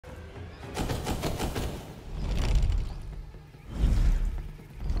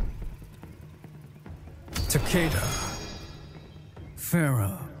Kata.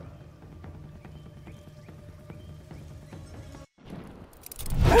 Farah.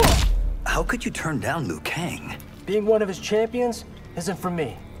 How could you turn down Liu Kang? Being one of his champions isn't for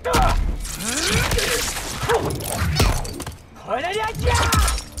me.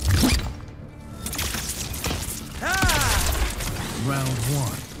 Round 1.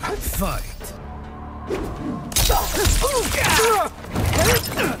 Fight.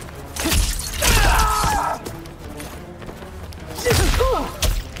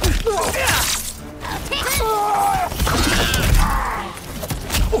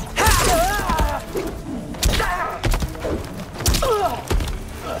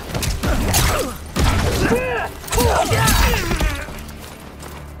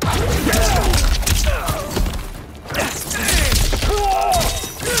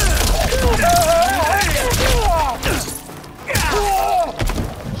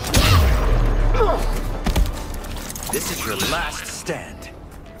 This is your last stand.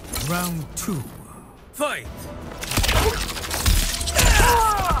 Round 2. Fight.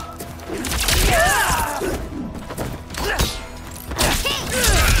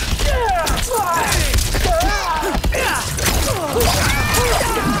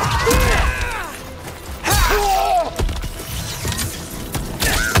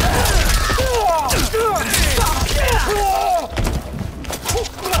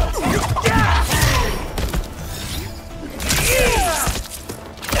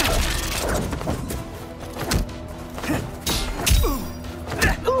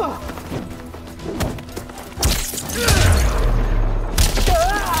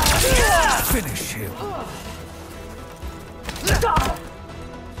 Finish him.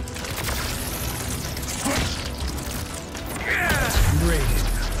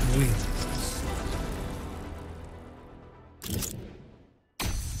 Raiden wins.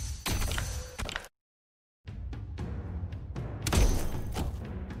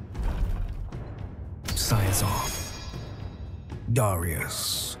 Size off.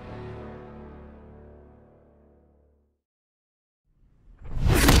 Darius.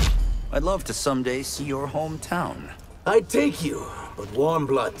 I'd love to someday see your hometown. I'd take you, but warm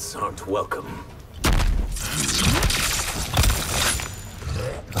bloods aren't welcome.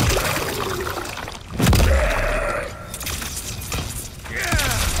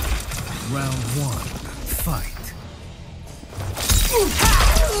 Round 1. Fight.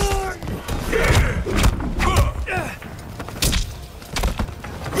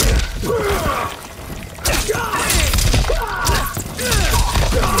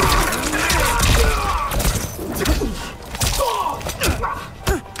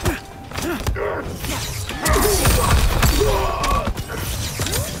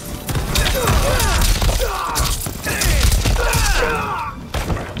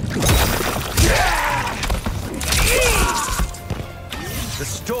 The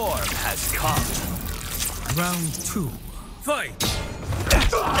storm has come. Round 2. Fight.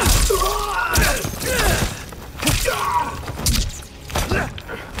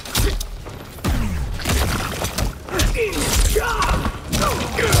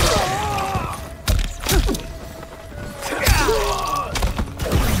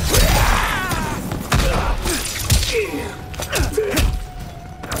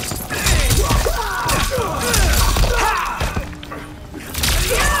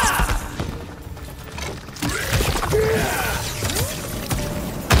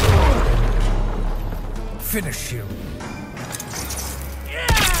 Finish him.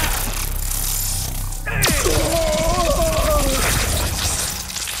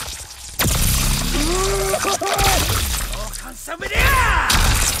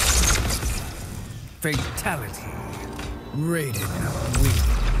 Fatality. Raiden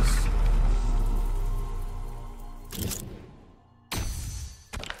wins.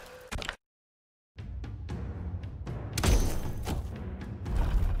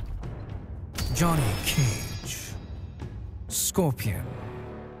 Johnny Cage. Scorpion.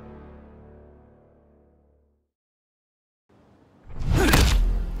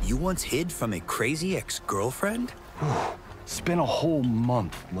 You once hid from a crazy ex-girlfriend? Spent a whole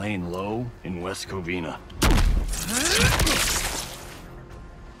month laying low in West Covina.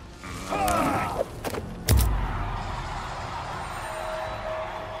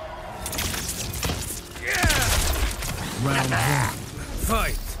 Round 1.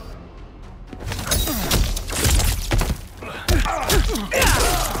 Fight.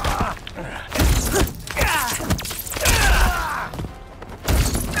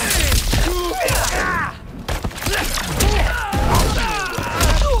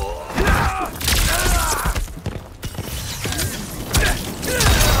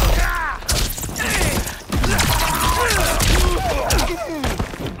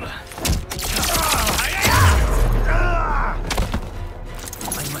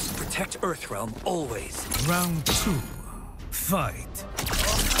 I must protect Earthrealm always. Round 2. Fight.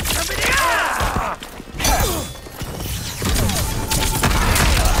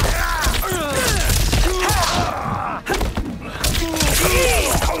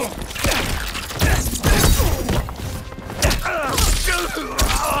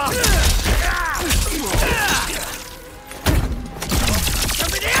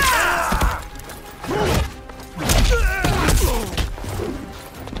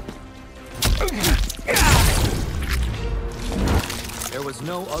 There was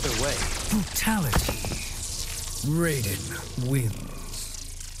no other way. Brutality. Raiden wins.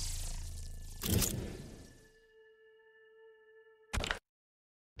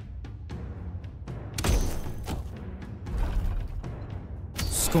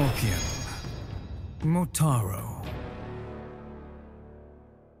 Scorpion. Motaro.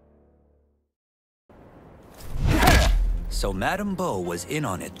 So Madame Bo was in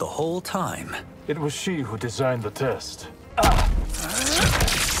on it the whole time. It was she who designed the test.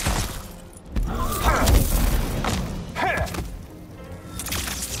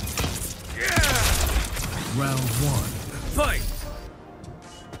 Round 1. Fight!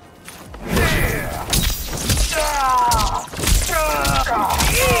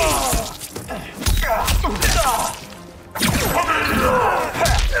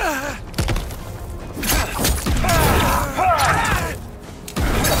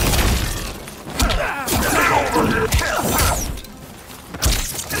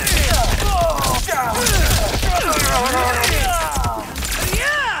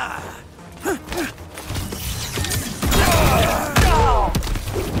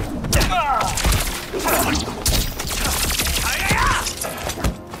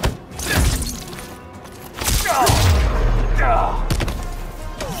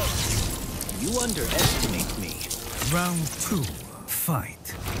 You underestimate me. Round 2. Fight.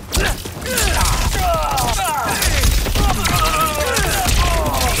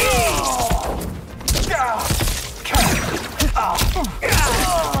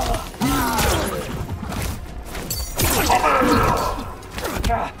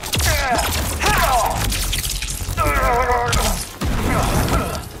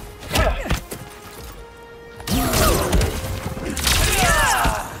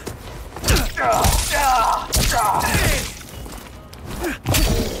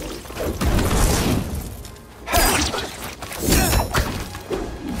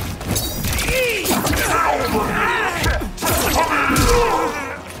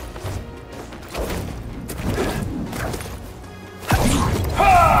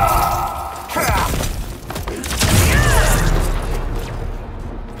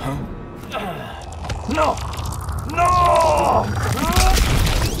 No! No!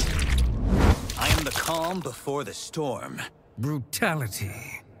 I am the calm before the storm.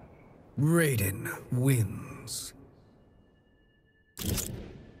 Brutality. Raiden wins.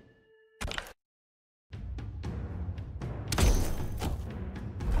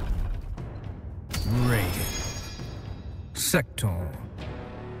 Raiden. Sector.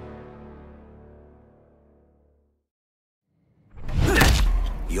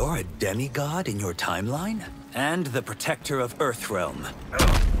 You're a demigod in your timeline? And the protector of Earthrealm.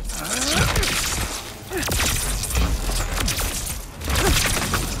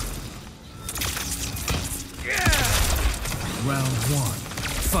 Round 1.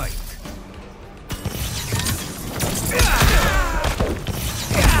 Fight.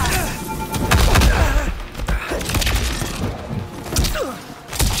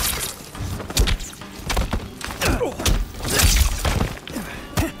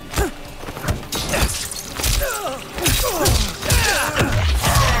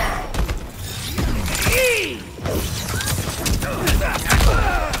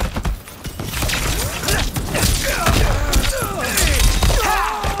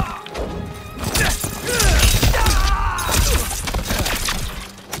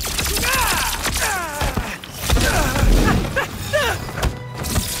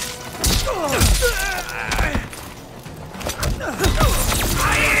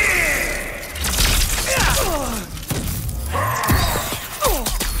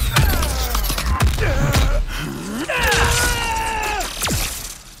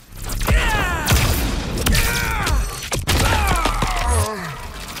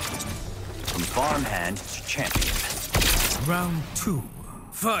 Farmhand to champion. Round 2.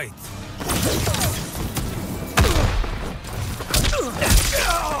 Fight.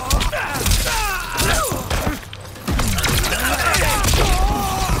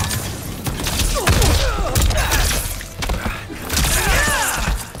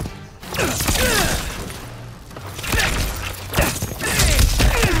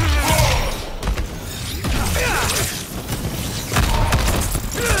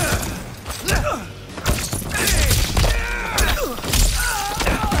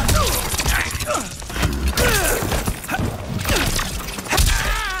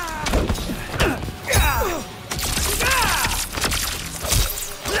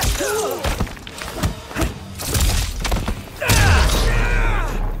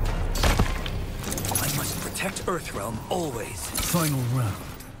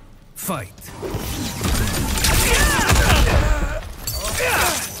 Fight.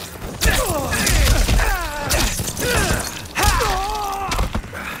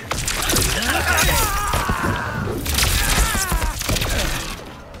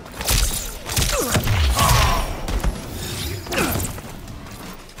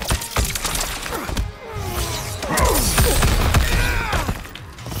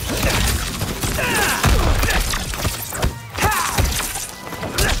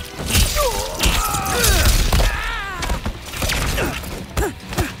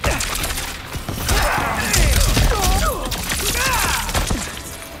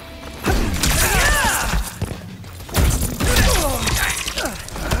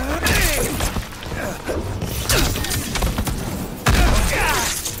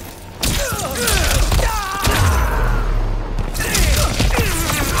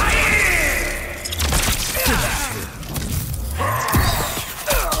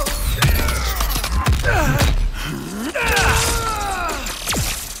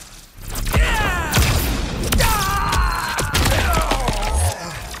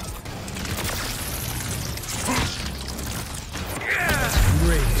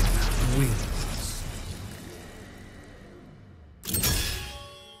 Raiden wins.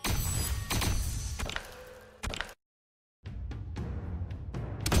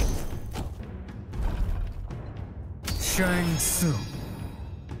 Shang Tsung,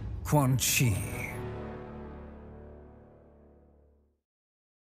 Quan Chi.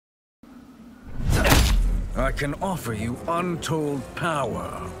 I can offer you untold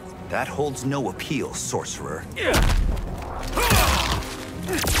power. That holds no appeal, sorcerer.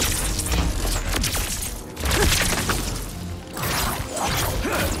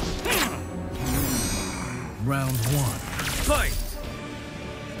 Round one. Fight!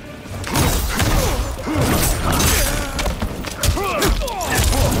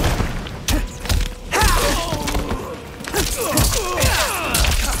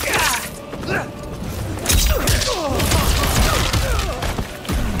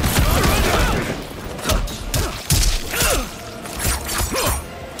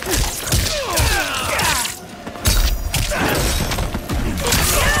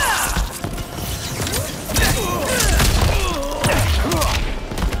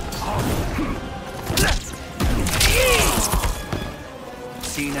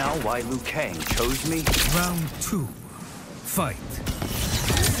 See now why Liu Kang chose me? Round two. Fight.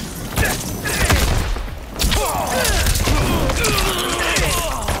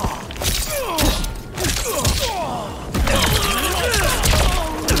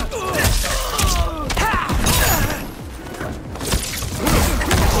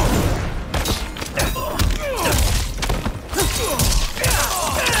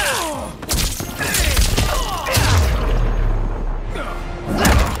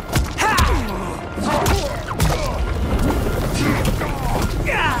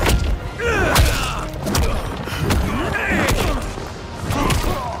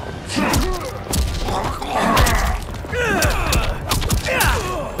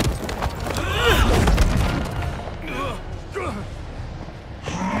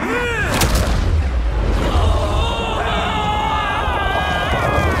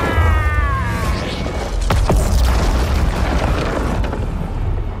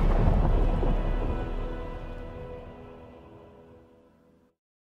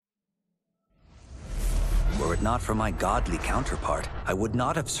 Were it not for my godly counterpart, I would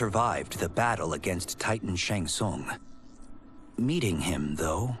not have survived the battle against Titan Shang Tsung. Meeting him,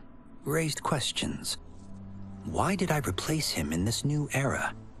 though, raised questions. Why did I replace him in this new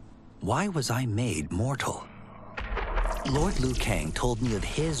era? Why was I made mortal? Lord Liu Kang told me of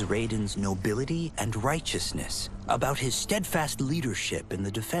his Raiden's nobility and righteousness, about his steadfast leadership in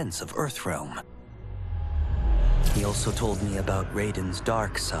the defense of Earthrealm. He also told me about Raiden's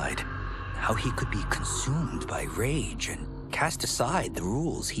dark side, how he could be consumed by rage and cast aside the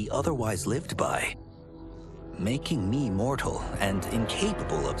rules he otherwise lived by. Making me mortal and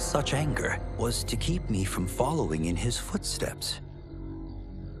incapable of such anger was to keep me from following in his footsteps.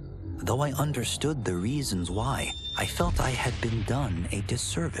 Though I understood the reasons why, I felt I had been done a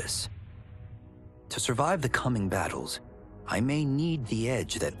disservice. To survive the coming battles, I may need the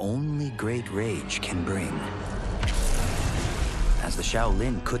edge that only great rage can bring. As the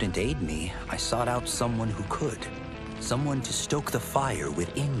Shaolin couldn't aid me, I sought out someone who could. Someone to stoke the fire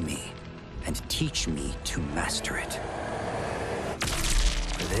within me and teach me to master it.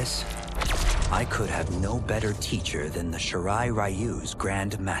 For this, I could have no better teacher than the Shirai Ryu's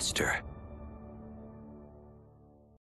Grand Master.